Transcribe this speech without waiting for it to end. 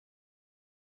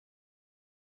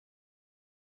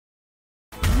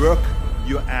Work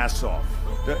your ass off.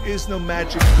 There is no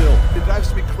magic pill. It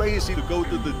drives me crazy to go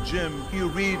to the gym. You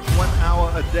read 1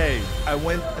 hour a day. I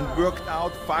went and worked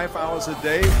out 5 hours a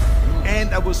day,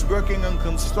 and I was working on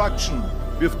construction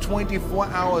with 24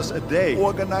 hours a day.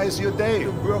 Organize your day.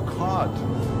 Work hard.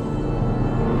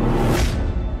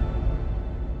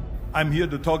 I'm here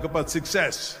to talk about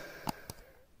success.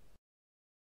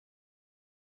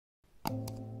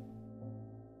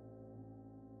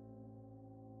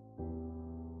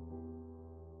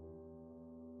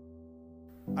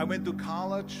 I went to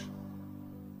college.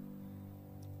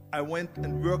 I went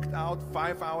and worked out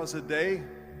 5 hours a day,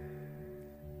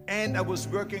 and I was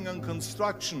working on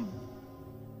construction,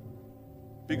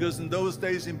 because in those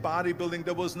days in bodybuilding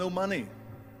there was no money.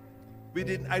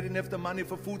 I didn't have the money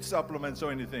for food supplements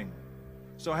or anything,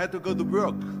 so I had to go to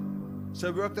work. So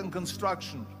I worked on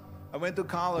construction. I went to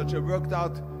college. I worked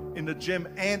out in the gym,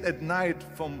 and at night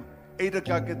from 8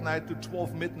 o'clock at night to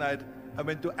 12 midnight I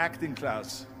went to acting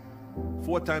class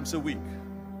 4 times a week.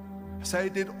 So I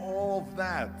did all of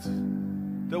that.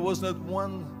 There was not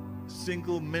one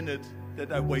single minute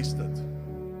that I wasted.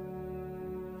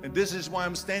 And this is why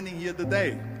I'm standing here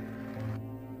today.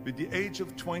 With the age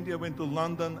of 20, I went to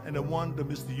London and I won the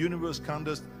Mr. Universe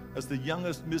contest as the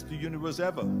youngest Mr. Universe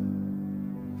ever.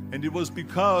 And it was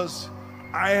because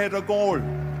I had a goal.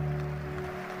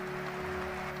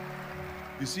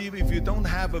 You see, if you don't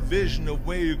have a vision of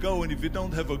where you go, and if you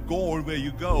don't have a goal where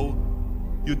you go,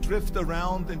 you drift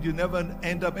around and you never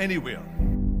end up anywhere.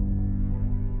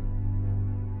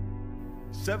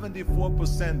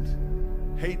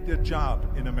 74% hate their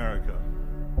job in America.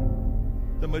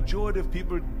 The majority of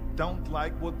people don't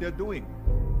like what they're doing,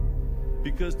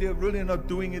 because they're really not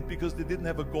doing it because they didn't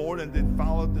have a goal and they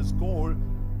followed this goal.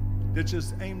 They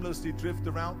just aimlessly drift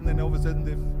around, and then all of a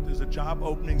sudden there's a job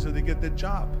opening, so they get that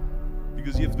job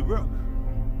because you have to work.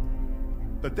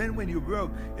 But then when you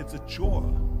work, it's a chore.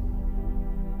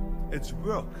 It's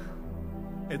work.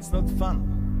 It's not fun.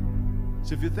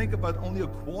 So if you think about, only a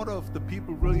quarter of the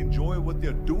people really enjoy what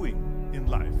they're doing in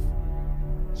life.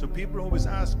 So people always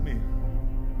ask me,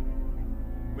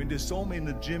 when they saw me in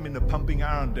the gym in the pumping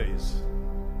iron days,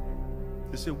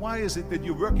 they say, why is it that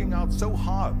you're working out so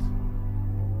hard?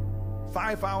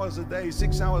 5 hours a day,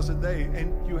 6 hours a day,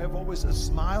 and you have always a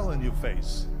smile on your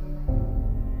face.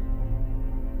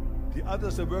 The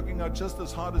others are working out just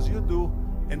as hard as you do,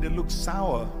 and they look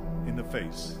sour in the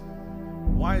face.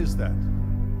 Why is that?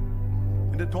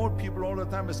 And I told people all the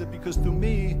time, I said, because to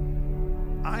me,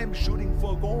 I'm shooting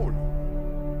for a goal.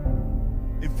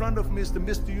 In front of me is the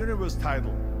Mr. Universe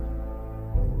title.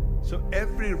 So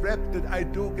every rep that I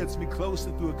do gets me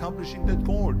closer to accomplishing that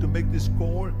goal, to make this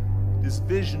goal, this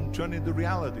vision, turn into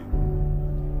reality.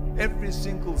 Every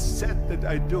single set that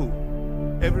I do,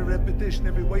 every repetition,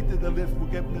 every weight that I lift will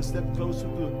get me a step closer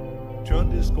to turn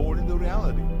this goal into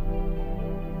reality.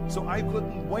 So I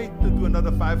couldn't wait to do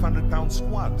another 500-pound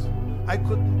squat. I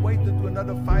couldn't wait to do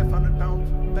another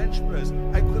 500-pound bench press.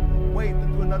 I couldn't wait to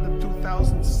do another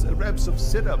 2,000 reps of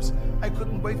sit-ups. I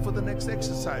couldn't wait for the next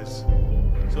exercise.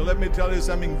 So let me tell you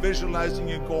something, visualizing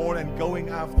your goal and going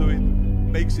after it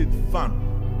makes it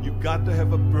fun. You got to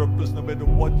have a purpose no matter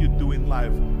what you do in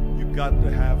life. You got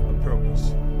to have a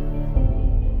purpose.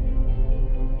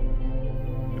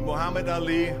 And Muhammad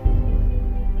Ali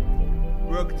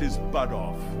worked his butt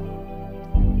off,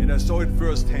 and I saw it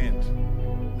firsthand.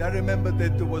 And I remember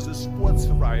that there was a sports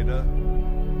writer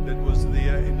that was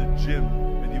there in the gym,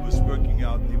 and he was working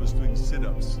out and he was doing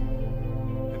sit-ups.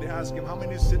 And they asked him, how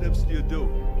many sit-ups do you do?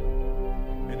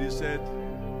 And he said,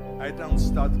 I don't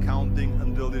start counting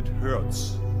until it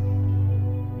hurts.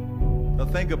 Now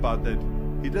think about that.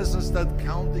 He doesn't start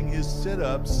counting his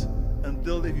sit-ups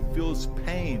until he feels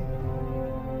pain.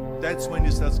 That's when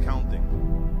he starts counting.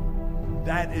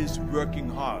 That is working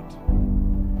hard.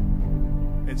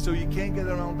 And so you can't get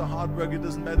around the hard work. It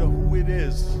doesn't matter who it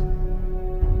is.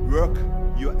 Work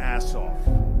your ass off.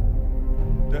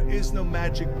 There is no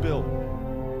magic pill.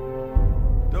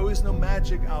 There is no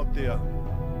magic out there.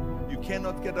 You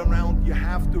cannot get around. You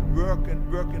have to work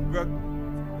and work and work.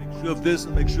 Make sure of this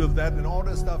and make sure of that and all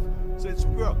that stuff. So it's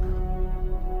work.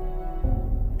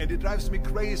 And it drives me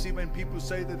crazy when people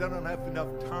say that they don't have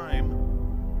enough time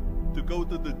to go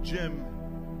to the gym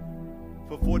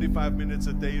for 45 minutes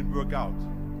a day and work out,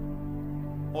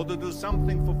 or to do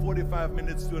something for 45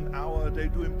 minutes to an hour a day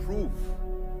to improve,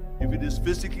 if it is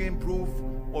physically improve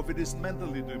or if it is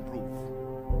mentally to improve.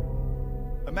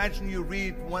 Imagine you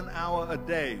read 1 hour a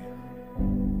day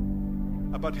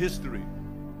about history.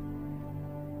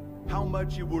 How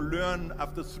much you will learn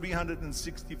after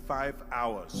 365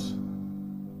 hours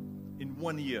in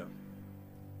 1 year.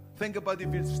 Think about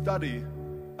if you study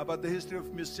about the history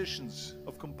of musicians,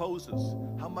 of composers,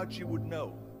 how much you would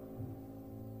know.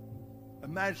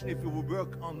 Imagine if you would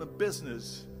work on a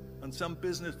business, on some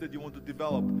business that you want to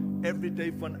develop every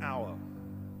day for an hour.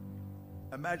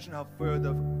 Imagine how further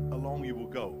along you will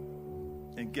go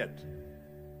and get.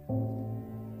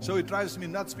 So it drives me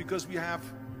nuts because we have,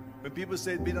 when people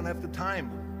say we don't have the time,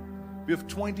 we have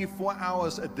 24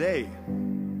 hours a day.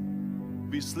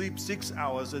 We sleep 6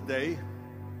 hours a day,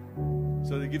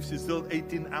 so that gives you still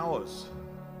 18 hours.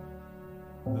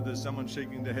 So there's someone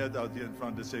shaking their head out here in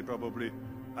front to say probably,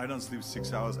 I don't sleep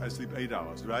 6 hours, I sleep 8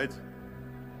 hours, right?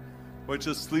 Or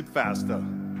just sleep faster.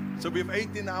 So we have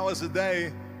 18 hours a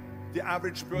day. The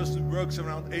average person works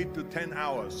around 8 to 10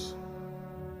 hours.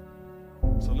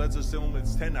 So let's assume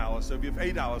it's 10 hours, so we have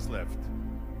 8 hours left.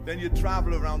 Then you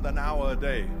travel around an hour a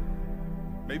day,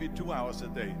 maybe 2 hours a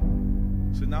day.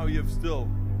 So now you have still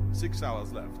 6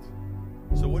 hours left.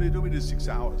 So what do you do with these 6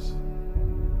 hours?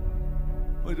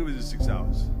 What do you do with these 6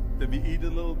 hours? Then we eat a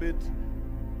little bit,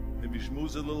 then we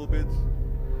schmooze a little bit,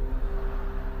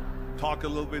 talk a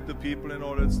little bit to people and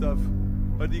all that stuff.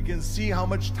 But you can see how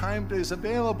much time there is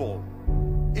available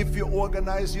if you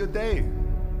organize your day.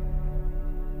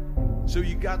 So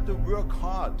you got to work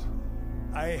hard.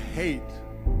 I hate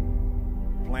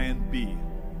plan B.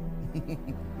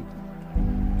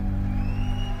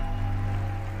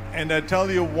 And I tell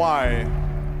you why.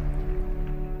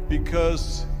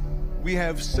 Because we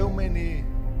have so many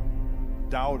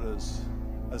doubters,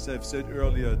 as I've said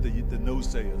earlier, the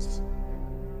no-sayers.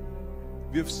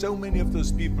 We have so many of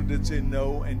those people that say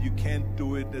no and you can't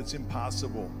do it, that's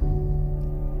impossible.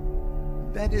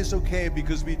 That is okay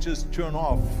because we just turn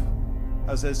off,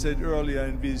 as I said earlier,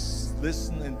 and we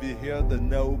listen and we hear the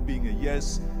no being a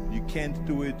yes. You can't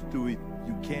do it, you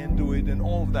can do it, and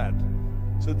all of that.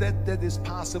 So that is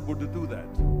possible to do that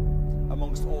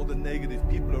amongst all the negative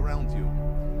people around you.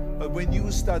 But when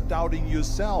you start doubting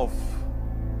yourself,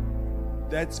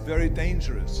 that's very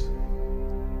dangerous.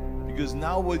 Because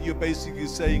now what you're basically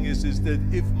saying is that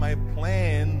if my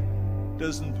plan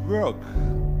doesn't work,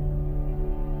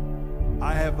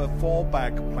 I have a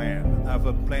fallback plan, I have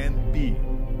a plan B.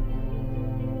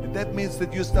 And that means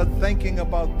that you start thinking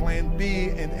about plan B,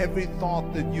 and every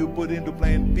thought that you put into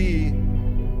plan B,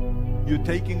 you're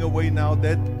taking away now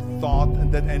that thought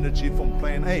and that energy from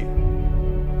plan A.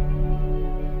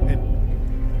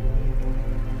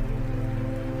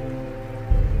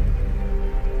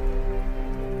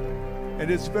 And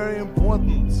it's very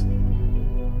important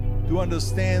to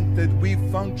understand that we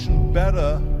function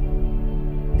better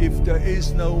if there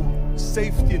is no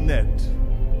safety net,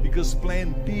 because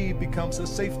plan B becomes a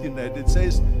safety net. It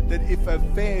says that if I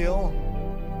fail,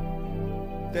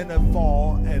 then I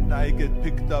fall and I get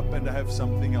picked up and I have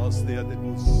something else there that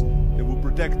will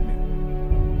protect me.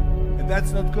 And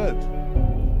that's not good,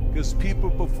 because people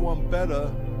perform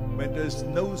better when there's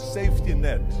no safety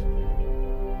net.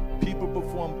 People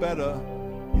perform better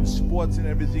in sports and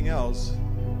everything else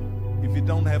if you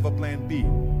don't have a plan B.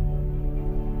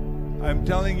 I'm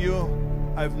telling you,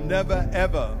 I've never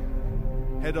ever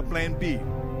had a plan B.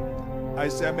 I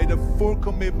made a full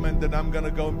commitment that I'm gonna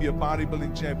go and be a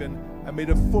bodybuilding champion. I made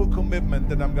a full commitment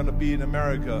that I'm gonna be in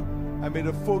America. I made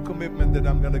a full commitment that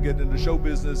I'm gonna get in the show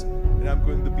business and I'm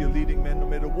going to be a leading man. No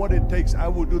matter what it takes, I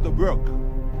will do the work.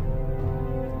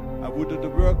 I will do the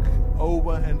work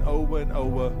over and over and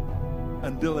over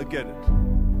until I get it.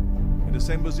 And the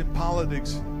same was in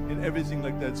politics and everything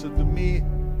like that. So to me,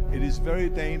 it is very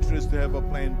dangerous to have a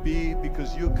plan B,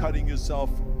 because you're cutting yourself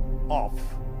off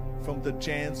from the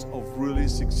chance of really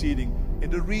succeeding.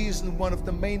 And the reason, one of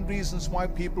the main reasons why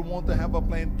people want to have a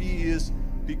plan B is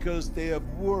because they are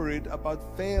worried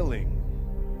about failing.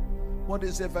 What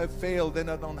is if I fail, then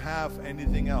I don't have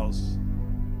anything else?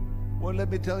 Well, let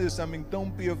me tell you something.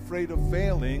 Don't be afraid of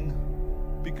failing,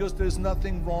 because there's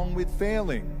nothing wrong with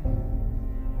failing.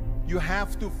 You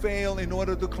have to fail in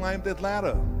order to climb that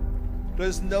ladder.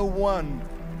 There's no one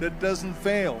that doesn't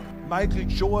fail. Michael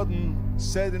Jordan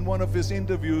said in one of his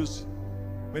interviews,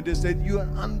 when they said, "You're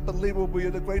unbelievable, you're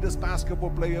the greatest basketball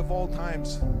player of all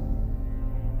times."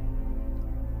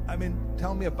 I mean,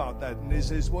 tell me about that. And he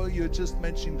says, well, you're just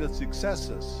mentioning the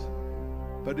successes.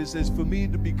 But he says, for me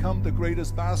to become the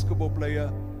greatest basketball player,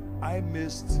 I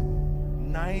missed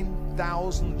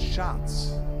 9,000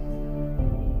 shots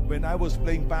when I was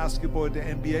playing basketball at the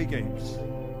NBA games.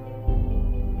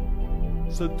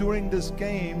 So during these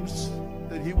games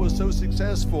that he was so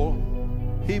successful,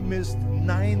 he missed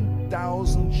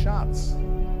 9,000 shots.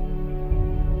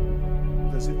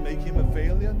 Does it make him a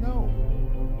failure? No.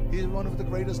 He's one of the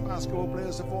greatest basketball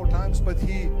players of all times, but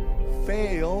he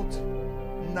failed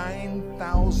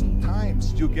 9,000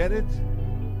 times. Do you get it?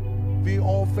 We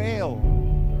all fail.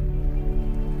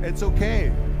 It's okay.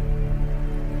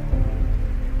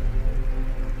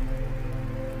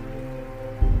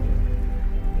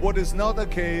 What is not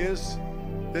okay is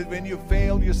that when you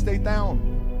fail, you stay down.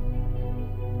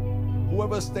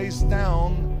 Whoever stays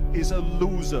down is a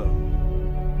loser.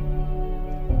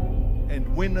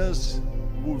 And winners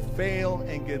will fail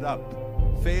and get up.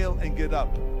 Fail and get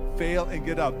up. Fail and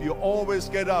get up. You always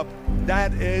get up.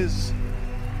 That is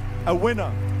a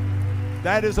winner.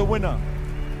 That is a winner.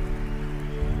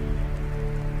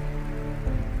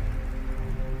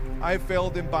 I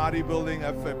failed in bodybuilding.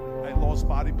 I lost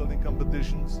bodybuilding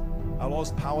competitions. I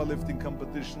lost powerlifting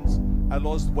competitions. I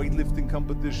lost weightlifting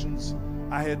competitions.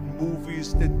 I had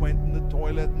movies that went in the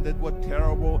toilet and that were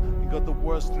terrible and got the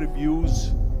worst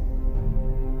reviews.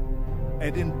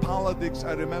 And in politics,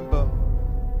 I remember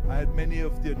I had many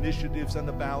of the initiatives on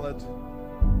the ballot,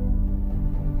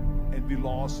 and we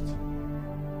lost.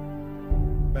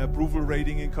 My approval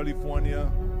rating in California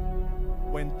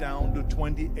went down to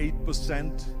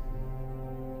 28%,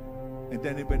 and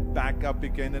then it went back up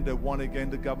again, and I won again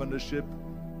the governorship.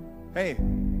 Hey,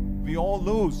 we all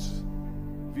lose.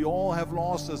 We all have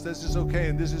losses. This is okay,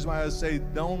 and this is why I say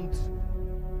don't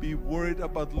be worried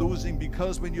about losing,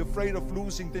 because when you're afraid of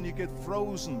losing, then you get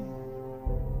frozen.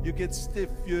 You get stiff,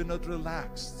 you're not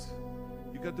relaxed.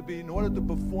 You got to be, in order to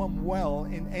perform well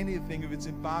in anything, if it's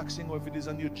in boxing or if it is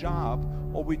on your job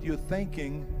or with your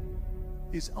thinking,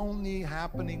 is only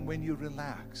happening when you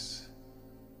relax.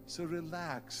 So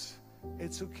relax.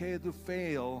 It's okay to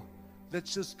fail.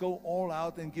 Let's just go all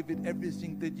out and give it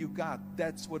everything that you got.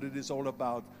 That's what it is all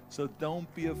about. So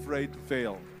don't be afraid to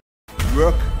fail.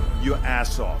 Work your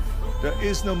ass off. There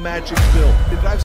is no magic pill. It drives